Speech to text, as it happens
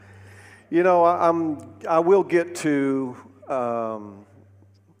You know, I will get to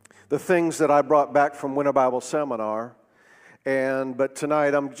the things that I brought back from Winter Bible Seminar, but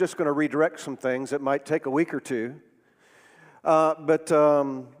tonight I'm just going to redirect some things that might take a week or two. But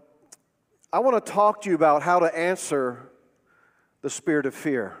I want to talk to you about how to answer the spirit of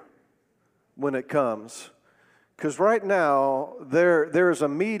fear when it comes. Because right now, there is a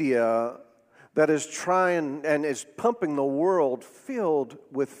media that is trying and is pumping the world filled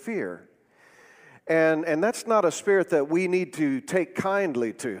with fear. And that's not a spirit that we need to take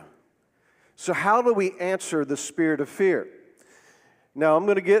kindly to. So how do we answer the spirit of fear? Now, I'm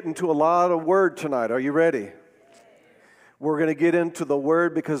going to get into a lot of word tonight. Are you ready? We're going to get into the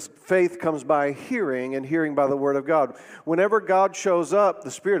word because faith comes by hearing and hearing by the word of God. Whenever God shows up,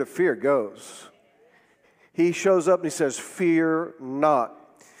 the spirit of fear goes. He shows up and he says, "Fear not."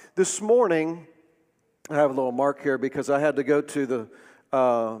 This morning, I have a little mark here because I had to go to the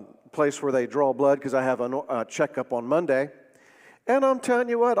place where they draw blood because I have a checkup on Monday. And I'm telling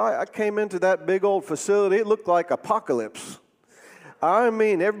you what, I came into that big old facility. It looked like apocalypse. I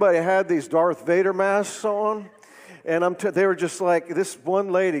mean, everybody had these Darth Vader masks on. And they were just like, this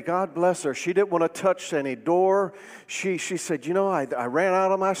one lady, God bless her, she didn't want to touch any door. She said, you know, I ran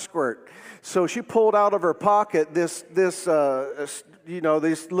out of my squirt. So she pulled out of her pocket these little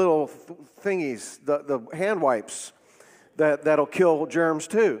thingies, the hand wipes that'll kill germs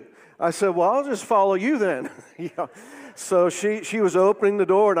too. I said, well, I'll just follow you then. Yeah. So she was opening the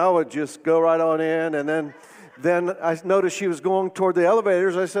door, and I would just go right on in, and then I noticed she was going toward the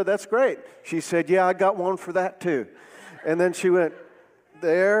elevators. I said, that's great. She said, yeah, I got one for that too. And then she went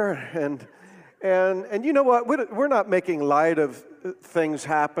there, and you know what? We're not making light of things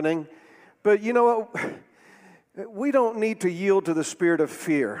happening, but you know what? We don't need to yield to the spirit of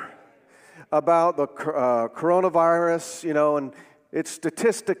fear about the coronavirus, you know, and it's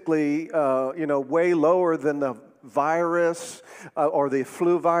statistically, way lower than the virus or the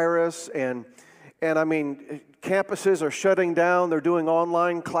flu virus, and I mean, campuses are shutting down. They're doing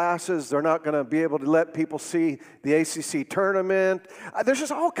online classes. They're not going to be able to let people see the ACC tournament. There's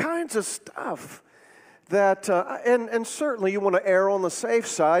just all kinds of stuff that, and certainly you want to err on the safe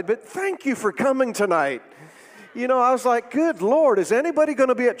side, but thank you for coming tonight. You know, I was like, good Lord, is anybody going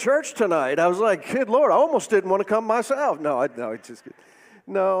to be at church tonight? I was like, good Lord, I almost didn't want to come myself. No, it's just good.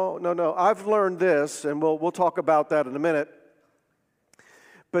 No. I've learned this, and we'll talk about that in a minute.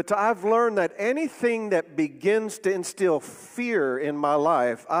 But I've learned that anything that begins to instill fear in my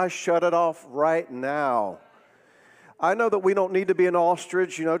life, I shut it off right now. I know that we don't need to be an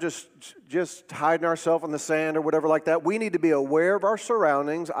ostrich, you know, just hiding ourselves in the sand or whatever like that. We need to be aware of our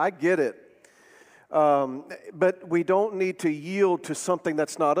surroundings. I get it. But we don't need to yield to something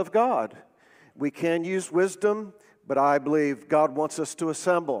that's not of God. We can use wisdom, but I believe God wants us to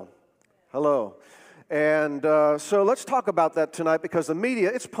assemble. Hello. And so let's talk about that tonight because the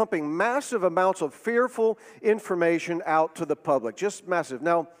media, it's pumping massive amounts of fearful information out to the public, just massive.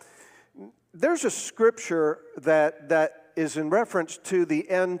 Now, there's a scripture that is in reference to the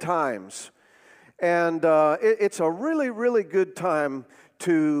end times. And it's a really, really good time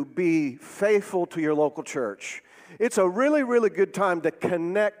to be faithful to your local church. It's a really, really good time to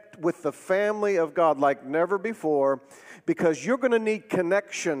connect with the family of God like never before because you're going to need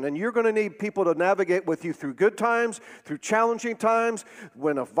connection and you're going to need people to navigate with you through good times, through challenging times,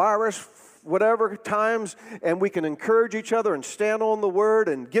 when a virus, whatever times, and we can encourage each other and stand on the word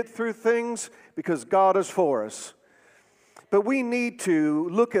and get through things because God is for us. But we need to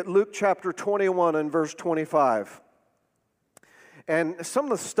look at Luke chapter 21 and verse 25. And some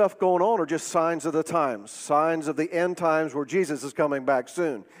of the stuff going on are just signs of the times, signs of the end times where Jesus is coming back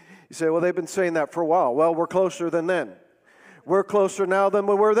soon. You say, well, they've been saying that for a while. Well, we're closer than then. We're closer now than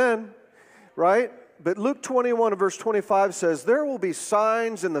we were then, right? But Luke 21 and verse 25 says, there will be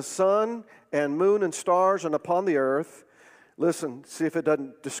signs in the sun and moon and stars and upon the earth. Listen, see if it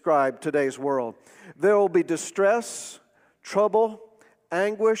doesn't describe today's world. There will be distress, trouble,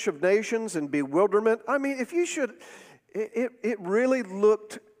 anguish of nations, and bewilderment. I mean, if you should... It really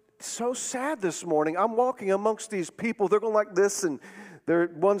looked so sad this morning. I'm walking amongst these people. They're going like this, and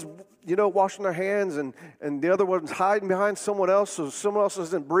one's, washing their hands, and the other one's hiding behind someone else so someone else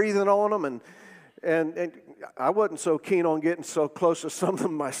isn't breathing on them. And I wasn't so keen on getting so close to some of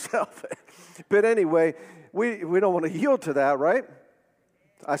them myself. But anyway, we don't want to yield to that, right?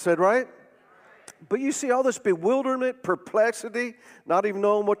 I said right? But you see all this bewilderment, perplexity, not even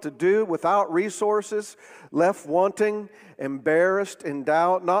knowing what to do, without resources, left wanting, embarrassed, in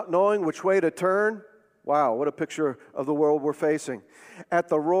doubt, not knowing which way to turn. Wow, what a picture of the world we're facing. At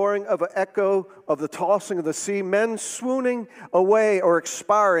the roaring of an echo of the tossing of the sea, men swooning away or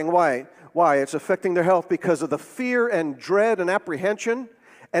expiring. Why? Why? It's affecting their health because of the fear and dread and apprehension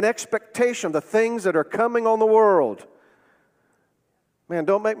and expectation of the things that are coming on the world. Man,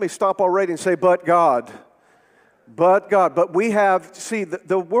 don't make me stop already and say, but God. But God. But we have, see,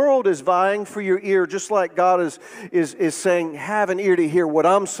 the world is vying for your ear, just like God is saying, have an ear to hear what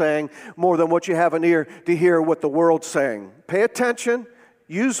I'm saying more than what you have an ear to hear what the world's saying. Pay attention,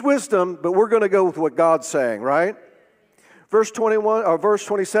 use wisdom, but we're going to go with what God's saying, right? Verse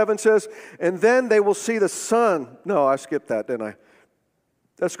 27 says, and then they will see the sun. No, I skipped that, didn't I?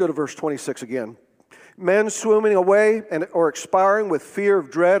 Let's go to verse 26 again. Men swimming away or expiring with fear of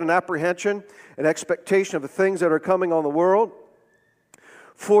dread and apprehension and expectation of the things that are coming on the world.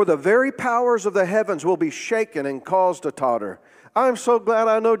 For the very powers of the heavens will be shaken and caused to totter. I'm so glad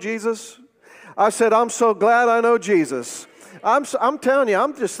I know Jesus. I said, I'm so glad I know Jesus. I'm telling you,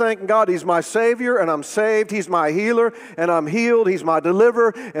 I'm just thanking God He's my Savior and I'm saved. He's my healer and I'm healed. He's my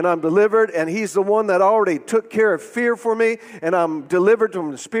deliverer and I'm delivered. And He's the one that already took care of fear for me and I'm delivered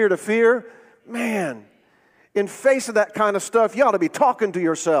from the spirit of fear. Man, in face of that kind of stuff, you ought to be talking to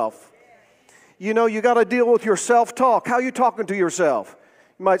yourself. You know, you got to deal with your self-talk. How are you talking to yourself?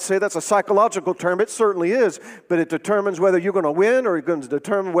 You might say that's a psychological term. It certainly is, but it determines whether you're going to win or you're going to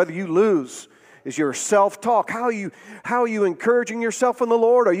determine whether you lose. Is your self-talk. How are you encouraging yourself in the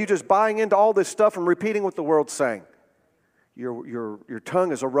Lord? Are you just buying into all this stuff and repeating what the world's saying? Your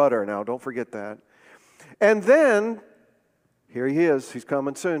tongue is a rudder now. Don't forget that. And then, here He is. He's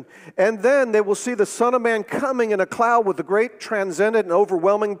coming soon. And then they will see the Son of Man coming in a cloud with the great transcendent and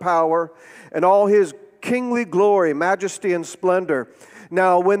overwhelming power and all His kingly glory, majesty, and splendor.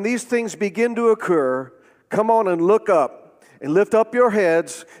 Now, when these things begin to occur, come on and look up. And lift up your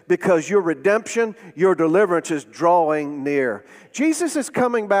heads because your redemption, your deliverance is drawing near. Jesus is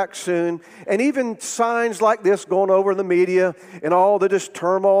coming back soon, and even signs like this going over in the media and all this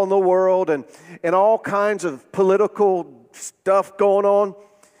turmoil in the world and all kinds of political stuff going on,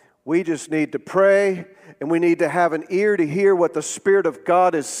 we just need to pray and we need to have an ear to hear what the Spirit of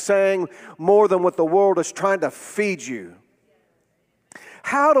God is saying more than what the world is trying to feed you.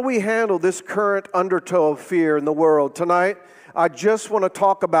 How do we handle this current undertow of fear in the world? Tonight, I just want to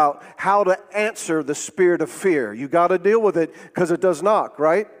talk about how to answer the spirit of fear. You got to deal with it because it does knock,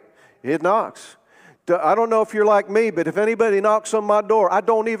 right? It knocks. I don't know if you're like me, but if anybody knocks on my door, I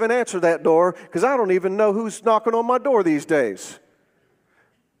don't even answer that door because I don't even know who's knocking on my door these days.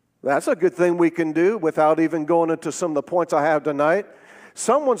 That's a good thing we can do without even going into some of the points I have tonight.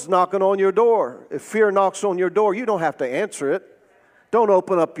 Someone's knocking on your door. If fear knocks on your door, you don't have to answer it. Don't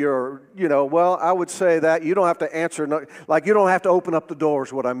open up your, I would say that you don't have to answer, like you don't have to open up the door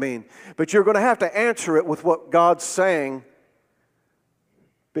is what I mean. But you're going to have to answer it with what God's saying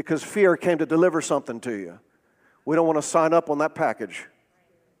because fear came to deliver something to you. We don't want to sign up on that package.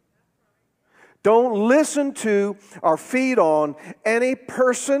 Don't listen to or feed on any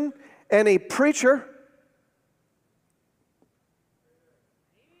person, any preacher.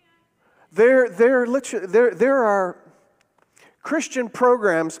 There are Christian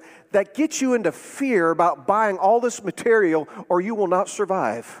programs that get you into fear about buying all this material or you will not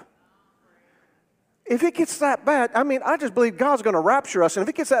survive. If it gets that bad, I just believe God's going to rapture us. And if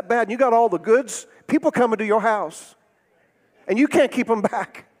it gets that bad and you got all the goods, people coming to your house. And you can't keep them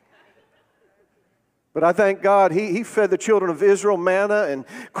back. But I thank God He fed the children of Israel manna and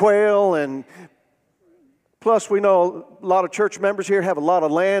quail and plus we know a lot of church members here have a lot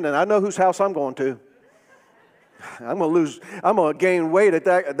of land and I know whose house I'm going to. I'm going to gain weight at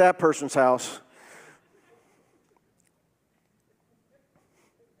that person's house.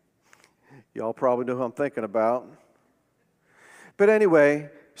 Y'all probably know who I'm thinking about. But anyway,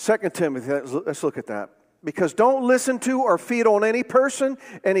 2 Timothy, let's look at that. Because don't listen to or feed on any person,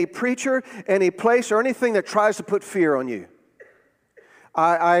 any preacher, any place, or anything that tries to put fear on you.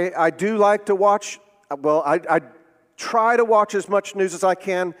 I do like to watch, I try to watch as much news as I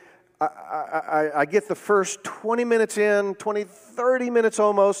can. I get the first 20 minutes in, 30 minutes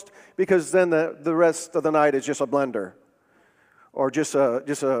almost, because then the rest of the night is just a blender or just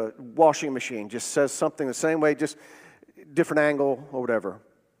a washing machine. Just says something the same way, just different angle or whatever.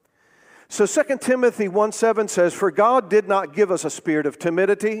 So 2 Timothy 1:7 says, "For God did not give us a spirit of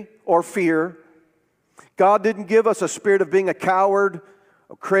timidity or fear. God didn't give us a spirit of being a coward,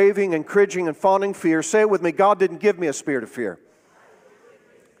 of craving and cringing and fawning fear." Say it with me, God didn't give me a spirit of fear.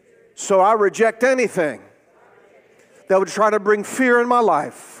 So I reject anything that would try to bring fear in my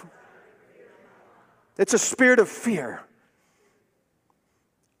life. It's a spirit of fear.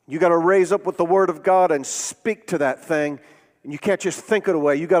 You got to raise up with the Word of God and speak to that thing. And you can't just think it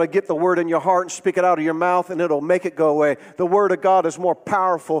away. You got to get the Word in your heart and speak it out of your mouth, and it'll make it go away. The Word of God is more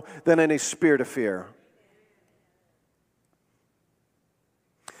powerful than any spirit of fear.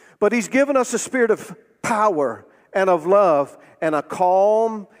 But He's given us a spirit of power and of love and a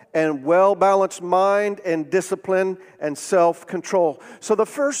calm and well-balanced mind and discipline and self-control. So the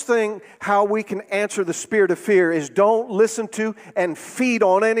first thing how we can answer the spirit of fear is don't listen to and feed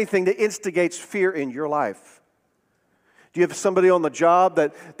on anything that instigates fear in your life. Do you have somebody on the job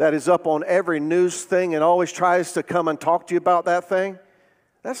that is up on every news thing and always tries to come and talk to you about that thing?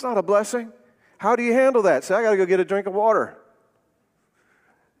 That's not a blessing. How do you handle that? Say, I got to go get a drink of water.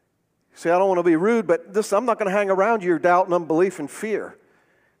 See, I don't want to be rude, but I'm not going to hang around your doubt and unbelief and fear.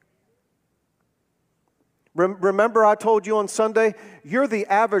 Remember I told you on Sunday, you're the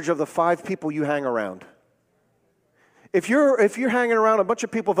average of the 5 people you hang around. If you're hanging around a bunch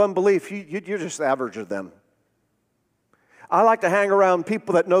of people of unbelief, you're just the average of them. I like to hang around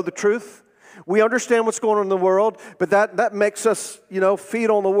people that know the truth. We understand what's going on in the world, but that makes us, feed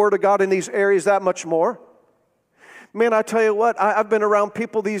on the Word of God in these areas that much more. Man, I tell you what, I've been around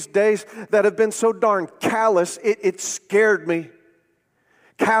people these days that have been so darn callous, it scared me.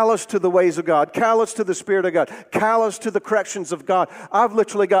 Callous to the ways of God, callous to the Spirit of God, callous to the corrections of God. I've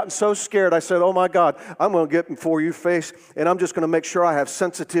literally gotten so scared, I said, oh my God, I'm going to get before your face, and I'm just going to make sure I have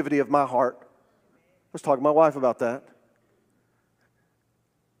sensitivity of my heart. I was talking to my wife about that.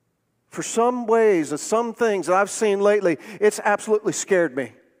 For some ways, some things that I've seen lately, it's absolutely scared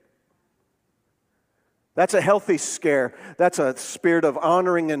me. That's a healthy scare. That's a spirit of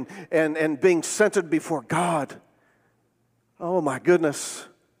honoring and being centered before God. Oh my goodness.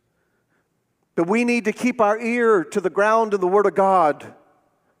 But we need to keep our ear to the ground of the Word of God.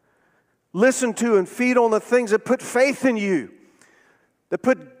 Listen to and feed on the things that put faith in you, that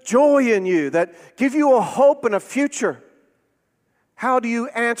put joy in you, that give you a hope and a future. How do you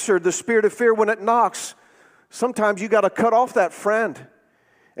answer the spirit of fear when it knocks? Sometimes you got to cut off that friend.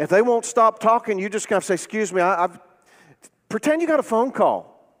 If they won't stop talking, you just got to say, excuse me, pretend you got a phone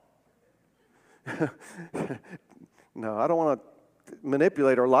call. No, I don't want to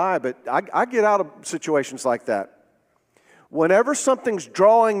manipulate or lie, but I get out of situations like that. Whenever something's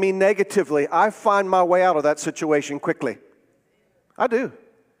drawing me negatively, I find my way out of that situation quickly. I do.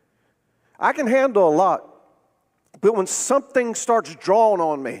 I can handle a lot. But when something starts drawing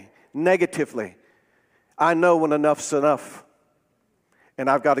on me negatively, I know when enough's enough. And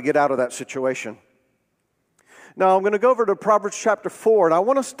I've got to get out of that situation. Now, I'm going to go over to Proverbs chapter 4, and I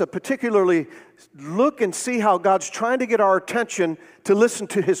want us to particularly look and see how God's trying to get our attention to listen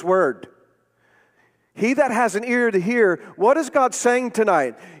to His Word. He that has an ear to hear, what is God saying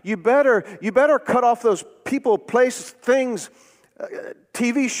tonight? You better cut off those people, places, things,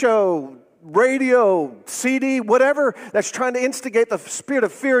 TV show, radio, CD, whatever that's trying to instigate the spirit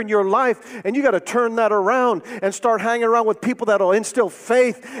of fear in your life, and you got to turn that around and start hanging around with people that will instill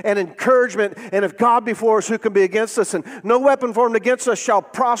faith and encouragement. And if God be for us, who can be against us? And no weapon formed against us shall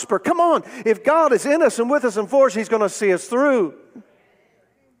prosper. Come on, if God is in us and with us and for us, He's going to see us through.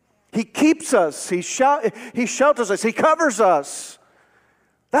 He keeps us, He shelters us, He covers us.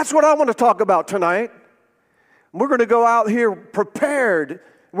 That's what I want to talk about tonight. We're going to go out here prepared.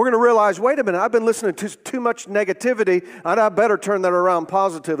 We're going to realize, wait a minute, I've been listening to too much negativity, and I better turn that around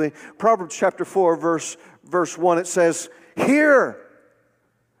positively. Proverbs chapter 4, verse 1, it says, hear.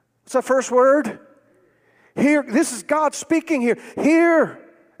 What's that first word? Hear. This is God speaking here. Hear.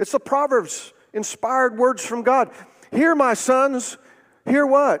 It's the Proverbs, inspired words from God. Hear, my sons. Hear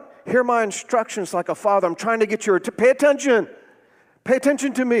what? Hear my instructions like a father. I'm trying to get you to pay attention. Pay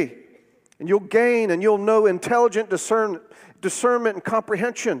attention to me. And you'll gain and you'll know intelligent discernment and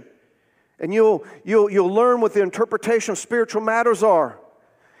comprehension. And you'll learn what the interpretation of spiritual matters are.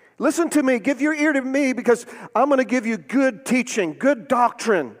 Listen to me. Give your ear to me, because I'm going to give you good teaching, good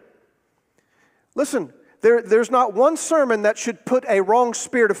doctrine. Listen, there's not one sermon that should put a wrong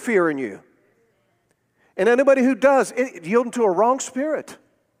spirit of fear in you. And anybody who does, it yield into a wrong spirit.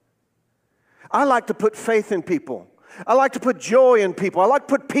 I like to put faith in people. I like to put joy in people. I like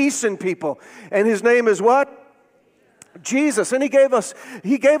to put peace in people. And His name is what? Jesus. And He gave us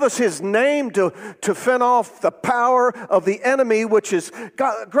His name to fend off the power of the enemy, which is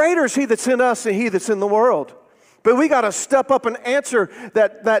God. Greater is He that's in us than he that's in the world. But we got to step up and answer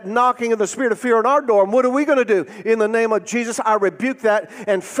that knocking of the spirit of fear on our door. And what are we going to do? In the name of Jesus, I rebuke that,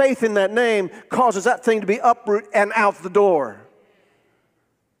 and faith in that name causes that thing to be uprooted and out the door.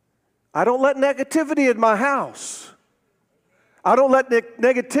 I don't let negativity in my house. I don't let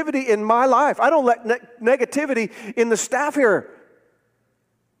negativity in my life. I don't let negativity in the staff here.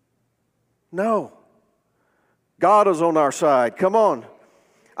 No. God is on our side. Come on.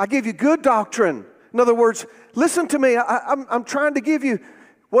 I give you good doctrine. In other words, listen to me. I'm trying to give you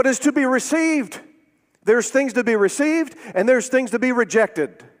what is to be received. There's things to be received, and there's things to be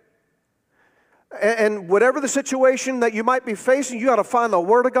rejected. And whatever the situation that you might be facing, you got to find the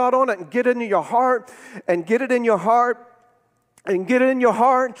Word of God on it and get it into your heart, and get it in your heart, and get it in your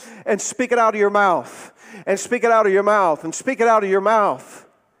heart, and speak it out of your mouth, and speak it out of your mouth, and speak it out of your mouth.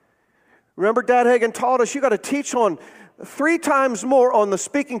 Remember, Dad Hagin taught us you got to teach on 3 times more on the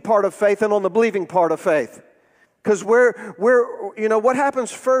speaking part of faith than on the believing part of faith. Because what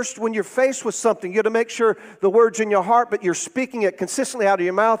happens first when you're faced with something, you got to make sure the word's in your heart, but you're speaking it consistently out of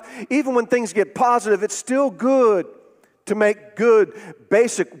your mouth. Even when things get positive, it's still good to make good,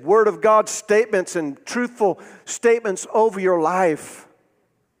 basic Word of God statements and truthful statements over your life.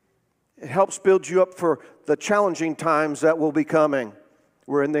 It helps build you up for the challenging times that will be coming.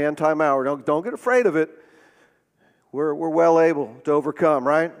 We're in the end time hour. Don't get afraid of it. We're well able to overcome,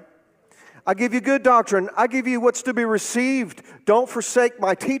 right? I give you good doctrine. I give you what's to be received. Don't forsake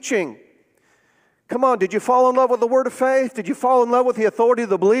my teaching. Come on, did you fall in love with the word of faith? Did you fall in love with the authority of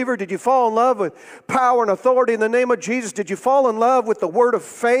the believer? Did you fall in love with power and authority in the name of Jesus? Did you fall in love with the word of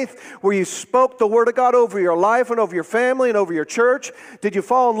faith where you spoke the word of God over your life and over your family and over your church? Did you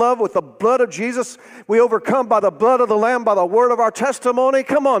fall in love with the blood of Jesus? We overcome by the blood of the Lamb, by the word of our testimony.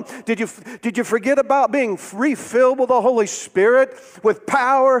 Come on, did you forget about being refilled with the Holy Spirit, with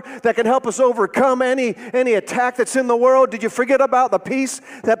power that can help us overcome any attack that's in the world? Did you forget about the peace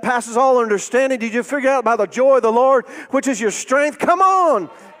that passes all understanding? Did you forget about the joy of the Lord, which is your strength? Come on,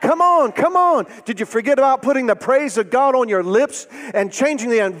 come on, come on. Did you forget about putting the praise of God on your lips and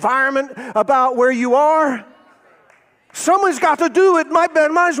changing the environment about where you are? Someone's got to do it. Might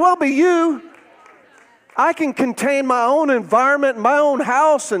as well be you. I can contain my own environment, my own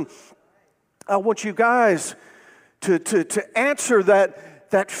house, and I want you guys to answer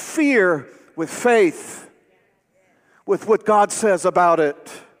that fear with faith, with what God says about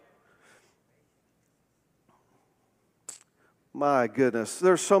it. My goodness,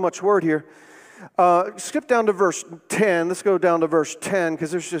 there's so much word here. Skip down to verse 10. Let's go down to verse 10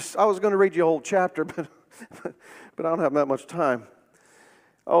 because I was going to read you a whole chapter, but I don't have that much time.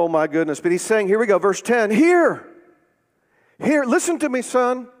 Oh my goodness. But he's saying, here we go, verse 10. Here, listen to me,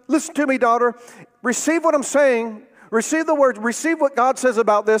 son. Listen to me, daughter. Receive what I'm saying. Receive the word. Receive what God says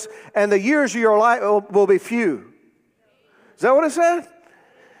about this, and the years of your life will be few. Is that what it said?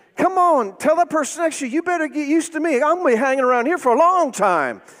 Come on, tell that person next to you, you better get used to me. I'm going to be hanging around here for a long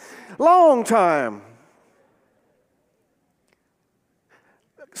time. Long time.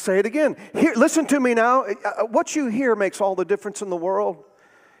 Say it again. Here, listen to me now. What you hear makes all the difference in the world.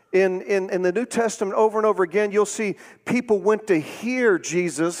 In the New Testament, over and over again, you'll see people went to hear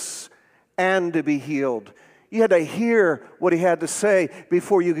Jesus and to be healed. You had to hear what he had to say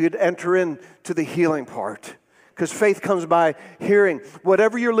before you could enter into the healing part. Because faith comes by hearing.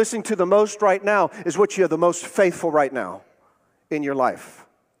 Whatever you're listening to the most right now is what you have the most faithful right now in your life.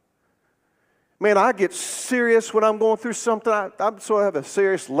 Man, I get serious when I'm going through something. I sort of have a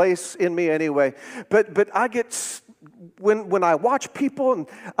serious lace in me anyway. But I get, when I watch people, and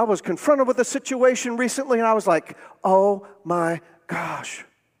I was confronted with a situation recently, and I was like, oh my gosh.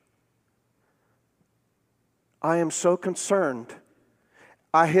 I am so concerned.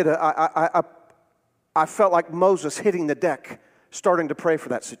 I felt like Moses hitting the deck, starting to pray for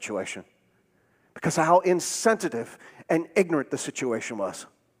that situation because of how insensitive and ignorant the situation was.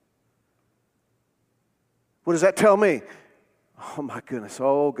 What does that tell me? Oh my goodness,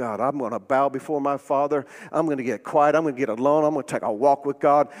 oh God, I'm going to bow before my Father. I'm going to get quiet. I'm going to get alone. I'm going to take a walk with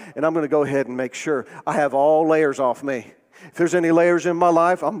God, and I'm going to go ahead and make sure I have all layers off me. If there's any layers in my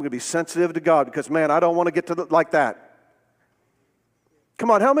life, I'm going to be sensitive to God because, man, I don't want to get to like that.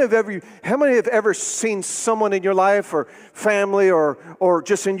 Come on, how many have ever seen someone in your life or family or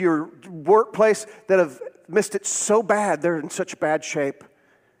just in your workplace that have missed it so bad, they're in such bad shape,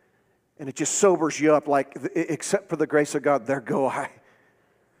 and it just sobers you up like, except for the grace of God, there go I.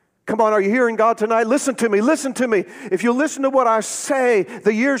 Come on, are you hearing God tonight? Listen to me, listen to me. If you listen to what I say,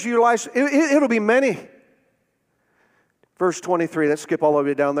 the years of your life, it'll be many. Verse 23, let's skip all the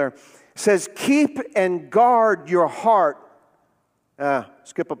way down there. It says, keep and guard your heart.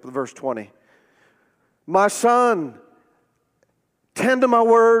 Skip up to verse 20. My son, tend to my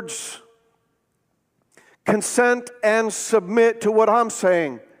words. Consent and submit to what I'm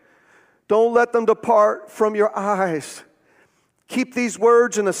saying. Don't let them depart from your eyes. Keep these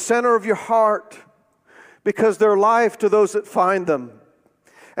words in the center of your heart because they're life to those that find them,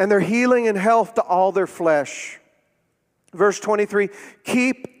 and they're healing and health to all their flesh. Verse 23,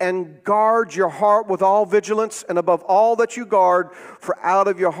 keep and guard your heart with all vigilance, and above all that you guard, for out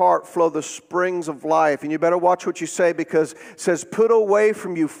of your heart flow the springs of life. And you better watch what you say, because it says, put away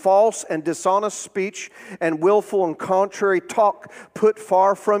from you false and dishonest speech, and willful and contrary talk put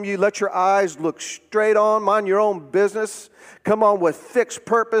far from you. Let your eyes look straight on, mind your own business. Come on with fixed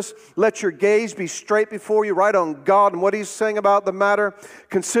purpose. Let your gaze be straight before you, right on God and what He's saying about the matter.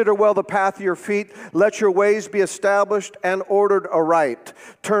 Consider well the path of your feet. Let your ways be established and ordered aright.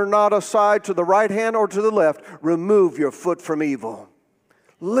 Turn not aside to the right hand or to the left. Remove your foot from evil.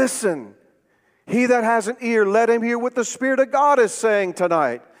 Listen. He that has an ear, let him hear what the Spirit of God is saying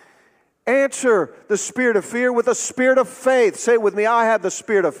tonight. Answer the spirit of fear with the spirit of faith. Say with me, I have the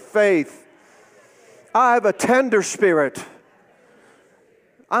spirit of faith. I have a tender spirit.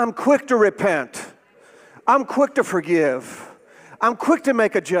 I'm quick to repent. I'm quick to forgive. I'm quick to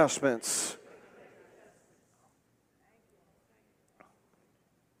make adjustments.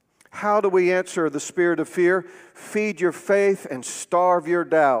 How do we answer the spirit of fear? Feed your faith and starve your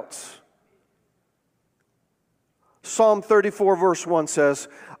doubts. Psalm 34 verse 1 says,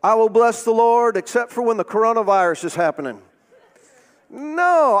 I will bless the Lord except for when the coronavirus is happening.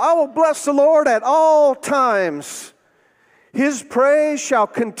 No, I will bless the Lord at all times. His praise shall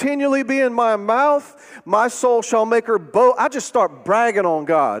continually be in my mouth. My soul shall make her boast. I just start bragging on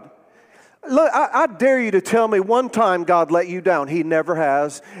God. Look, I dare you to tell me one time God let you down. He never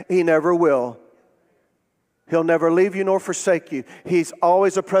has. He never will. He'll never leave you nor forsake you. He's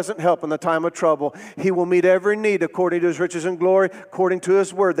always a present help in the time of trouble. He will meet every need according to His riches and glory, according to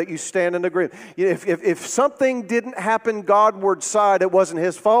His word, that you stand in agreement. If something didn't happen Godward side, it wasn't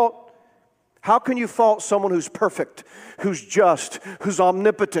His fault. How can you fault someone who's perfect, who's just, who's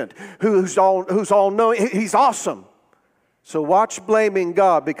omnipotent, who's all-knowing? He's awesome. So watch blaming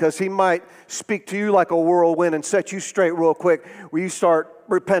God, because He might speak to you like a whirlwind and set you straight real quick, where you start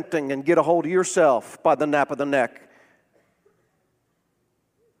repenting and get a hold of yourself by the nape of the neck.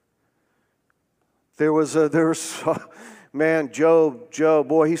 Man, Job,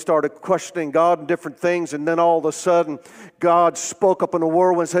 boy, he started questioning God and different things, and then all of a sudden, God spoke up in a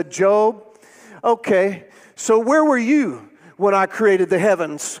whirlwind and said, Job, okay, so where were you when I created the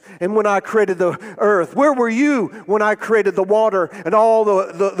heavens and when I created the earth? Where were you when I created the water and all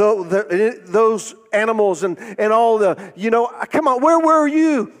those animals and all come on, where were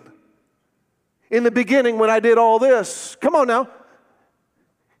you in the beginning when I did all this? Come on now.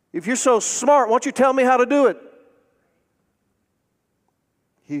 If you're so smart, why don't you tell me how to do it?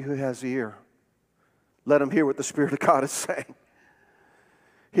 He who has the ear, let him hear what the Spirit of God is saying.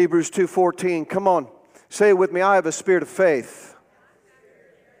 Hebrews 2:14, come on, say it with me, I have a spirit of faith.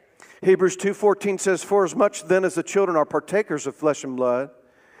 Hebrews 2:14 says, for as much then as the children are partakers of flesh and blood,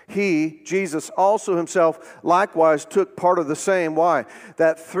 He, Jesus, also Himself likewise took part of the same. Why?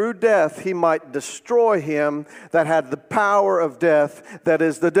 That through death He might destroy him that had the power of death, that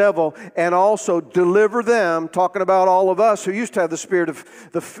is the devil, and also deliver them, talking about all of us who used to have the spirit of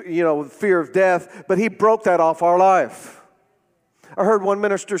fear of death, but He broke that off our life. I heard one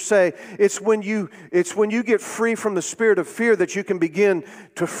minister say, it's when you get free from the spirit of fear that you can begin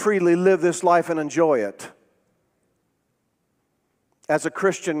to freely live this life and enjoy it. As a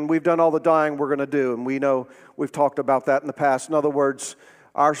Christian, we've done all the dying we're going to do, and we know we've talked about that in the past. In other words,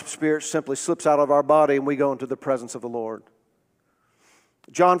 our spirit simply slips out of our body and we go into the presence of the Lord.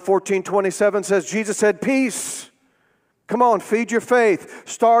 John 14:27 says, Jesus said, peace. Come on, feed your faith,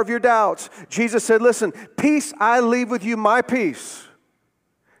 starve your doubts. Jesus said, listen, peace I leave with you, my peace.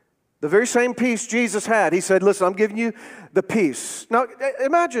 The very same peace Jesus had. He said, listen, I'm giving you the peace. Now,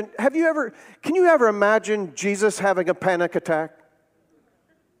 imagine, can you ever imagine Jesus having a panic attack?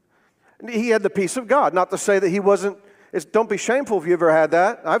 He had the peace of God. Not to say that he wasn't, don't be shameful if you ever had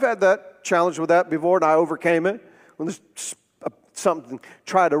that. I've had that challenge with that before, and I overcame it. When there's something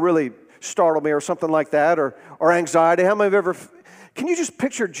tried to really startle me or something like that, or anxiety. How many have ever, can you just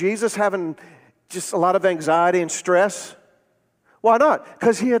picture Jesus having just a lot of anxiety and stress? Why not?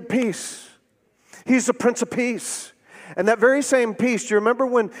 Because He had peace. He's the Prince of Peace. And that very same peace, do you remember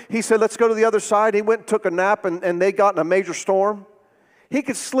when He said, let's go to the other side? He went and took a nap and they got in a major storm. He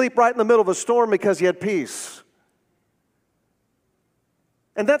could sleep right in the middle of a storm because He had peace.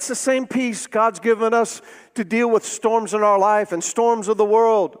 And that's the same peace God's given us to deal with storms in our life and storms of the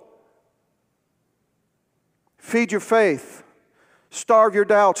world. Feed your faith. Starve your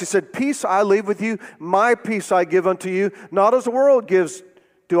doubts. He said, peace I leave with you, my peace I give unto you. Not as the world gives,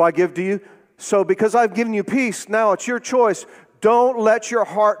 do I give to you. So because I've given you peace, now it's your choice. Don't let your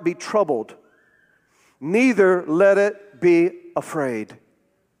heart be troubled. Neither let it be afraid.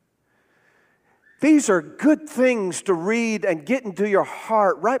 These are good things to read and get into your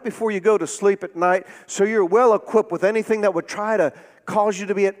heart right before you go to sleep at night, so you're well equipped with anything that would try to cause you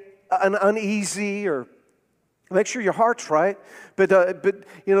to be uneasy or make sure your heart's right. But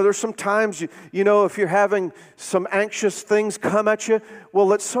there's some times, if you're having some anxious things come at you,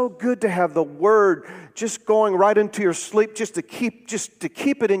 well, it's so good to have the Word just going right into your sleep, just to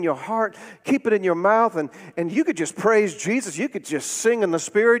keep it in your heart, keep it in your mouth, and you could just praise Jesus. You could just sing in the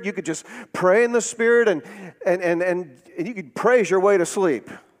Spirit. You could just pray in the Spirit, and you could praise your way to sleep.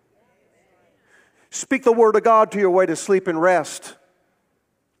 Speak the Word of God to your way to sleep and rest.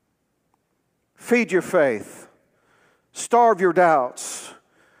 Feed your faith. Starve your doubts.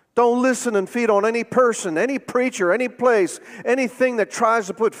 Don't listen and feed on any person, any preacher, any place, anything that tries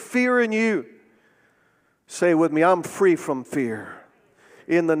to put fear in you. Say with me, I'm free from fear.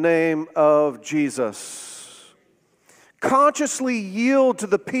 In the name of Jesus. Consciously yield to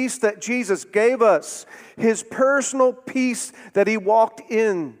the peace that Jesus gave us. His personal peace that He walked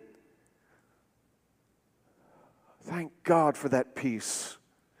in. Thank God for that peace.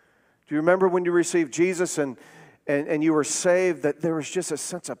 Do you remember when you received Jesus and you were saved, that there was just a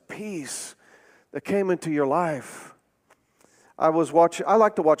sense of peace that came into your life? I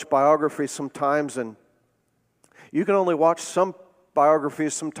like to watch biographies sometimes, and you can only watch some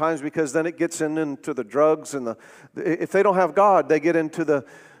biographies sometimes because then it gets into the drugs, and if they don't have God, they get into the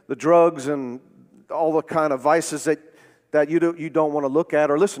drugs and all the kind of vices that you don't want to look at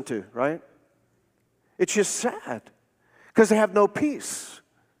or listen to, right? It's just sad because they have no peace.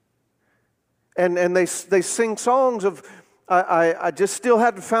 And they sing songs of, I just still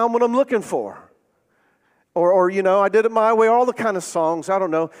hadn't found what I'm looking for. Or I did it my way, all the kind of songs, I don't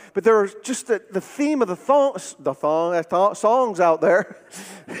know. But there are just the theme of the songs out there.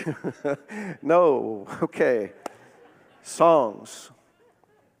 No, okay. Songs.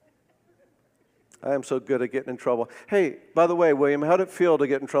 I am so good at getting in trouble. Hey, by the way, William, how did it feel to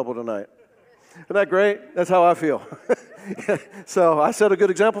get in trouble tonight? Isn't that great? That's how I feel. So I set a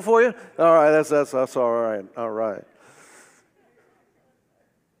good example for you? All right, that's all right. All right.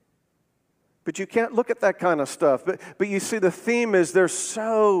 But you can't look at that kind of stuff. But you see, the theme is they're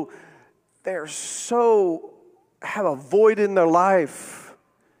so have a void in their life.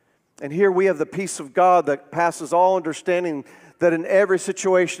 And here we have the peace of God that passes all understanding, that in every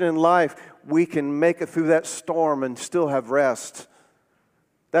situation in life, we can make it through that storm and still have rest.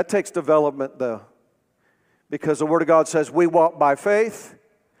 That takes development, though, because the Word of God says we walk by faith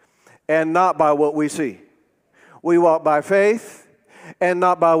and not by what we see. We walk by faith and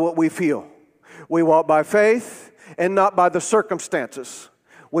not by what we feel. We walk by faith and not by the circumstances.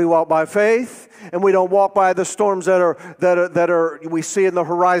 We walk by faith, and we don't walk by the storms that are we see in the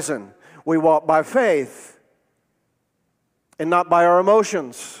horizon. We walk by faith and not by our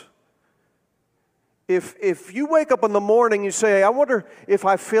emotions. If you wake up in the morning, you say, I wonder if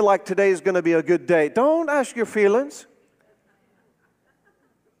I feel like today is going to be a good day. Don't ask your feelings.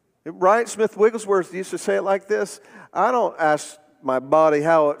 Right? Smith Wigglesworth used to say it like this. I don't ask my body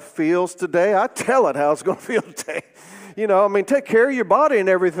how it feels today. I tell it how it's going to feel today. Take care of your body and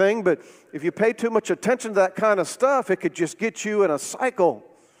everything, but if you pay too much attention to that kind of stuff, it could just get you in a cycle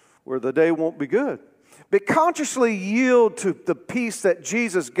where the day won't be good. But consciously yield to the peace that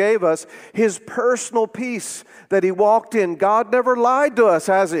Jesus gave us, His personal peace that He walked in. God never lied to us,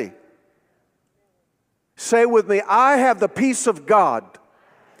 has He? Say with me, I have the peace of God.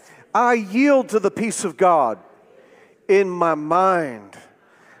 I yield to the peace of God in my mind,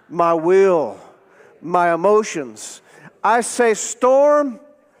 my will, my emotions. I say, storm,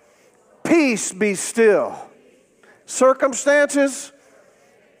 peace be still. Circumstances,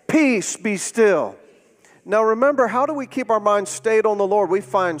 peace be still. Now remember, how do we keep our minds stayed on the Lord? We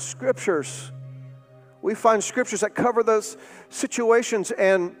find scriptures. We find scriptures that cover those situations.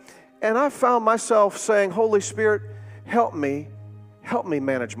 And I found myself saying, Holy Spirit, help me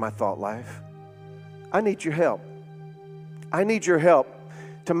manage my thought life. I need your help. I need your help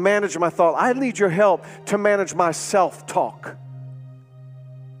to manage my thought. I need your help to manage my self-talk.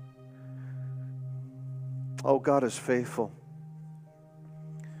 Oh, God is faithful.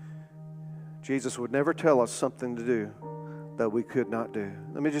 Jesus would never tell us something to do that we could not do.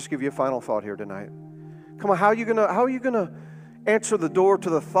 Let me just give you a final thought here tonight. Come on, how are you gonna answer the door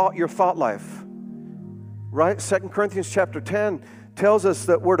to your thought life? Right? 2 Corinthians chapter 10 tells us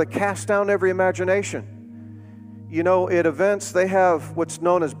that we're to cast down every imagination. At events, they have what's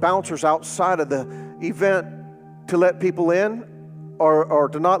known as bouncers outside of the event to let people in or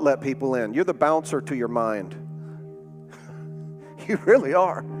to not let people in. You're the bouncer to your mind. You really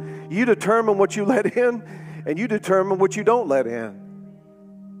are. You determine what you let in, and you determine what you don't let in.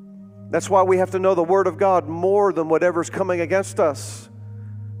 That's why we have to know the Word of God more than whatever's coming against us.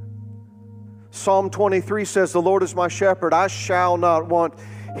 Psalm 23 says, the Lord is my shepherd, I shall not want.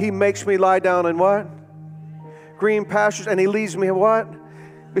 He makes me lie down in what? Green pastures, and He leads me what?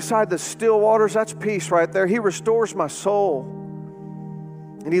 Beside the still waters. That's peace right there. He restores my soul.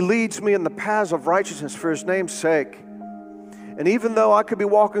 And He leads me in the paths of righteousness for His name's sake. And even though I could be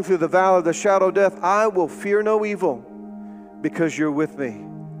walking through the valley of the shadow of death, I will fear no evil because You're with me.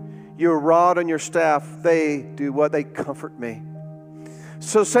 Your rod and Your staff, they do what? They comfort me.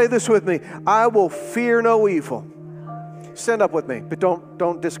 So say this with me. I will fear no evil. Stand up with me, but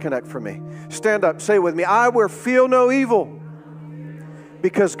don't disconnect from me. Stand up, say with me. I will feel no evil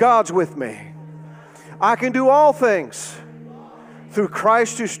because God's with me. I can do all things through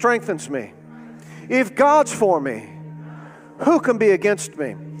Christ who strengthens me. If God's for me, who can be against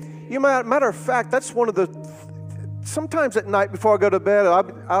me? Matter of fact, that's one of the, sometimes at night before I go to bed,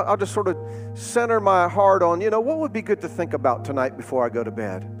 I'll just sort of center my heart on, what would be good to think about tonight before I go to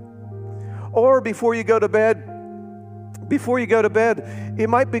bed? Or before you go to bed, it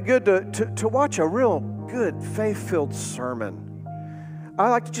might be good to watch a real good, faith-filled sermon. I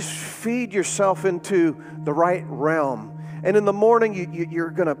like to just feed yourself into the right realm. And in the morning, you're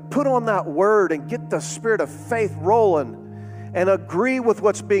going to put on that word and get the spirit of faith rolling and agree with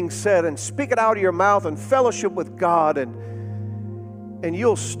what's being said and speak it out of your mouth and fellowship with God. And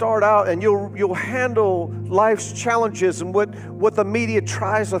you'll start out and you'll handle life's challenges and what the media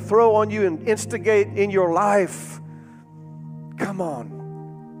tries to throw on you and instigate in your life. Come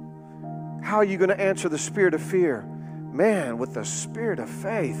on. How are you going to answer the spirit of fear? Man, with the spirit of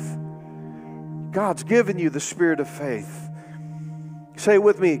faith. God's given you the spirit of faith. Say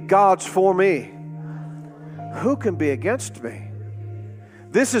with me, God's for me. Who can be against me?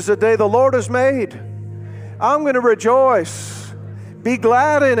 This is the day the Lord has made. I'm going to rejoice. Be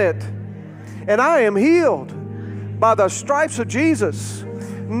glad in it. And I am healed by the stripes of Jesus.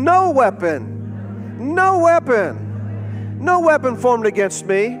 No weapon formed against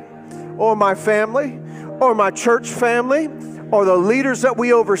me or my family or my church family or the leaders that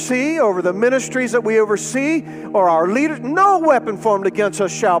we oversee, or the ministries that we oversee, or our leaders, no weapon formed against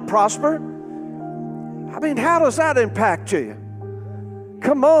us shall prosper. I mean, how does that impact you?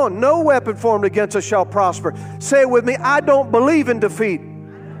 Come on, no weapon formed against us shall prosper. Say it with me, I don't believe in defeat.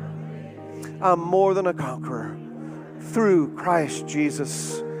 I'm more than a conqueror through Christ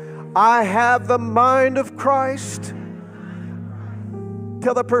Jesus. I have the mind of Christ.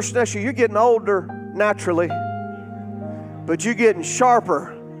 Tell the person next to you, you're getting older naturally, but you're getting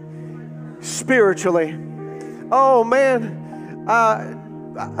sharper spiritually. Oh man,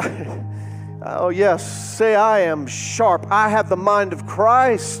 oh yes, say I am sharp. I have the mind of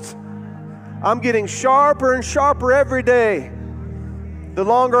Christ. I'm getting sharper and sharper every day. The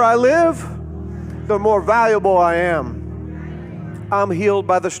longer I live, the more valuable I am. I'm healed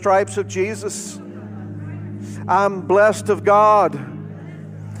by the stripes of Jesus. I'm blessed of God.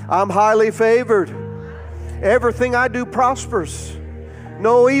 I'm highly favored. Everything I do prospers.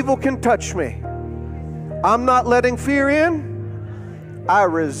 No evil can touch me. I'm not letting fear in. I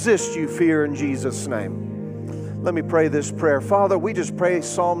resist you, fear, in Jesus' name. Let me pray this prayer. Father, we just pray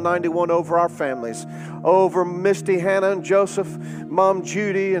Psalm 91 over our families, over Misty, Hannah, and Joseph, Mom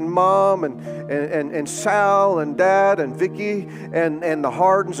Judy, and Mom, and Sal, and Dad, and Vicky, and the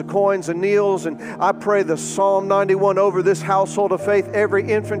Hardens, the Coins, and Neils. And I pray the Psalm 91 over this household of faith, every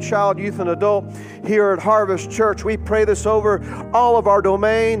infant, child, youth, and adult here at Harvest Church. We pray this over all of our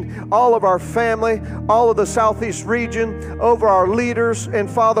domain, all of our family, all of the Southeast region, over our leaders. And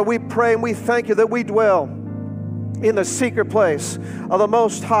Father, we pray and we thank you that we dwell in the secret place of the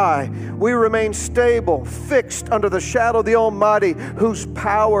Most High. We remain stable, fixed under the shadow of the Almighty, whose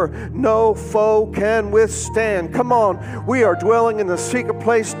power no foe can withstand. Come on, we are dwelling in the secret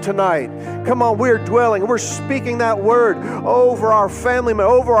place tonight. Come on, we're dwelling, we're speaking that word over our family,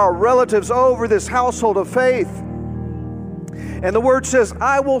 over our relatives, over this household of faith. And the word says,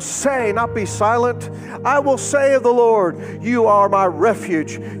 I will say, not be silent, I will say of the Lord, you are my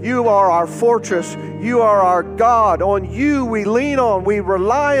refuge. You are our fortress. You are our God. On you we lean on, we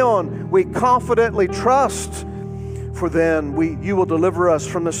rely on, we confidently trust. For then you will deliver us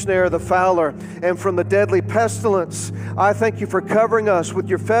from the snare of the fowler and from the deadly pestilence. I thank you for covering us with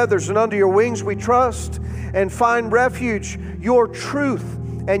your feathers, and under your wings we trust and find refuge. Your truth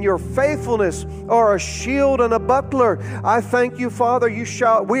and your faithfulness are a shield and a buckler. I thank you, Father.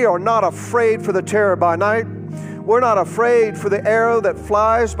 We are not afraid for the terror by night. We're not afraid for the arrow that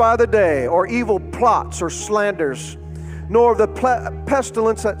flies by the day, or evil plots or slanders. nor of the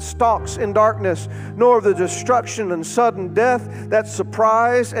pestilence that stalks in darkness, nor of the destruction and sudden death that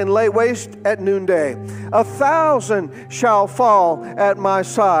surprise and lay waste at noonday. 1,000 shall fall at my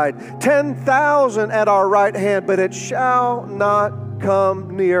side, 10,000 at our right hand, but it shall not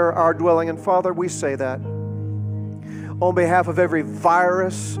come near our dwelling. And Father, we say that on behalf of every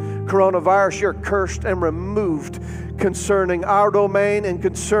virus, coronavirus, you're cursed and removed concerning our domain and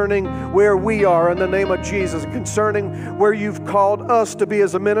concerning where we are in the name of Jesus, concerning where you've called us to be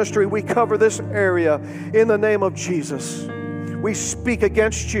as a ministry. We cover this area in the name of Jesus. We speak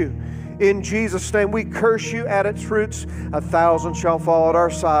against you in Jesus' name. We curse you at its roots. 1,000 shall fall at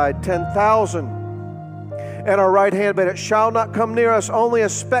our side, 10,000 at our right hand, but it shall not come near us. Only a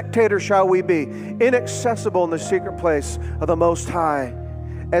spectator shall we be, inaccessible in the secret place of the Most High,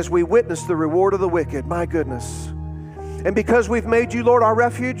 as we witness the reward of the wicked. My goodness. And because we've made you, Lord, our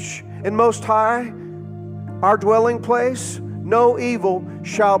refuge and Most High, our dwelling place, no evil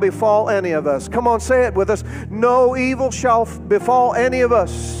shall befall any of us. Come on, say it with us. No evil shall befall any of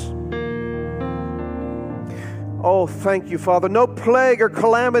us. Oh, thank you, Father. No plague or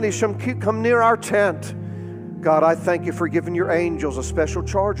calamity shall come near our tent. God, I thank you for giving your angels a special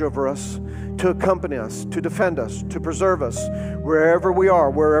charge over us, to accompany us, to defend us, to preserve us, wherever we are,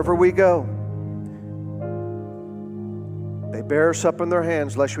 wherever we go. They bear us up in their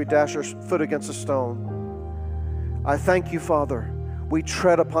hands, lest we dash our foot against a stone. I thank you, Father. We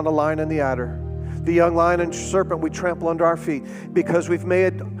tread upon the lion and the adder. The young lion and serpent we trample under our feet. Because we've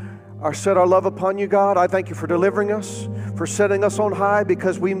set our love upon you, God, I thank you for delivering us, for setting us on high,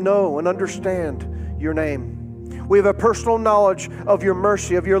 because we know and understand your name. We have a personal knowledge of your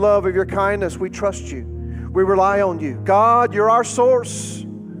mercy, of your love, of your kindness. We trust you. We rely on you. God, you're our source.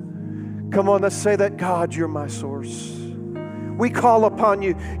 Come on, let's say that. God, you're my source. We call upon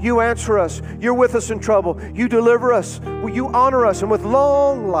you. You answer us. You're with us in trouble. You deliver us. You honor us. And with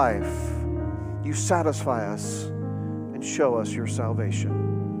long life, you satisfy us and show us your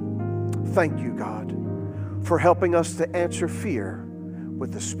salvation. Thank you, God, for helping us to answer fear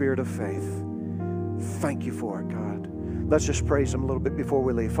with the spirit of faith. Thank you for it, God. Let's just praise him a little bit before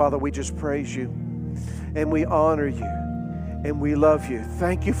we leave. Father, we just praise you and we honor you and we love you.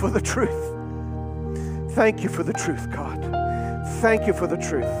 Thank you for the truth. Thank you for the truth, God. Thank you for the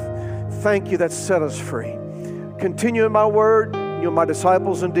truth. Thank you that set us free. Continue in my word. You're my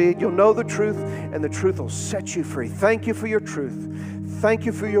disciples indeed. You'll know the truth, and the truth will set you free. Thank you for your truth. Thank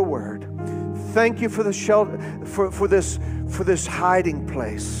you for your word. Thank you for the shelter, for this hiding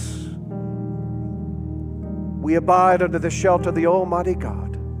place. We abide under the shelter of the Almighty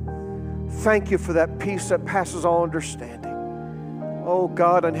God. Thank you for that peace that passes all understanding. Oh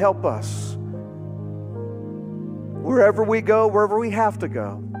God, and help us. Wherever we go, wherever we have to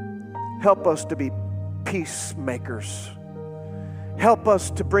go, help us to be peacemakers. Help us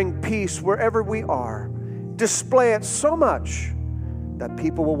to bring peace wherever we are. Display it so much that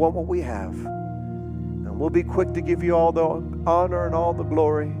people will want what we have. And we'll be quick to give you all the honor and all the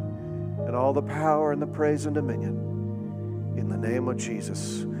glory and all the power and the praise and dominion. In the name of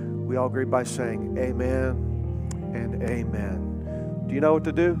Jesus, we all agree by saying amen and amen. Do you know what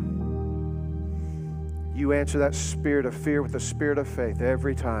to do? You answer that spirit of fear with the spirit of faith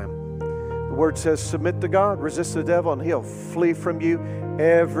every time. The word says, submit to God, resist the devil, and he'll flee from you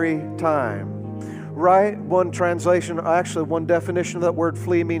every time. Right? One translation, actually one definition of that word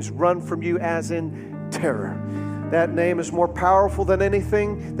flee means run from you as in terror. That name is more powerful than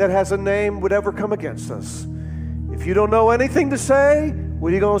anything that has a name would ever come against us. If you don't know anything to say,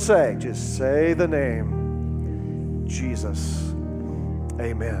 what are you going to say? Just say the name, Jesus.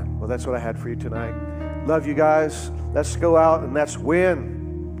 Amen. Well, that's what I had for you tonight. Love you guys. Let's go out and let's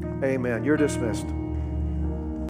win. Amen. You're dismissed.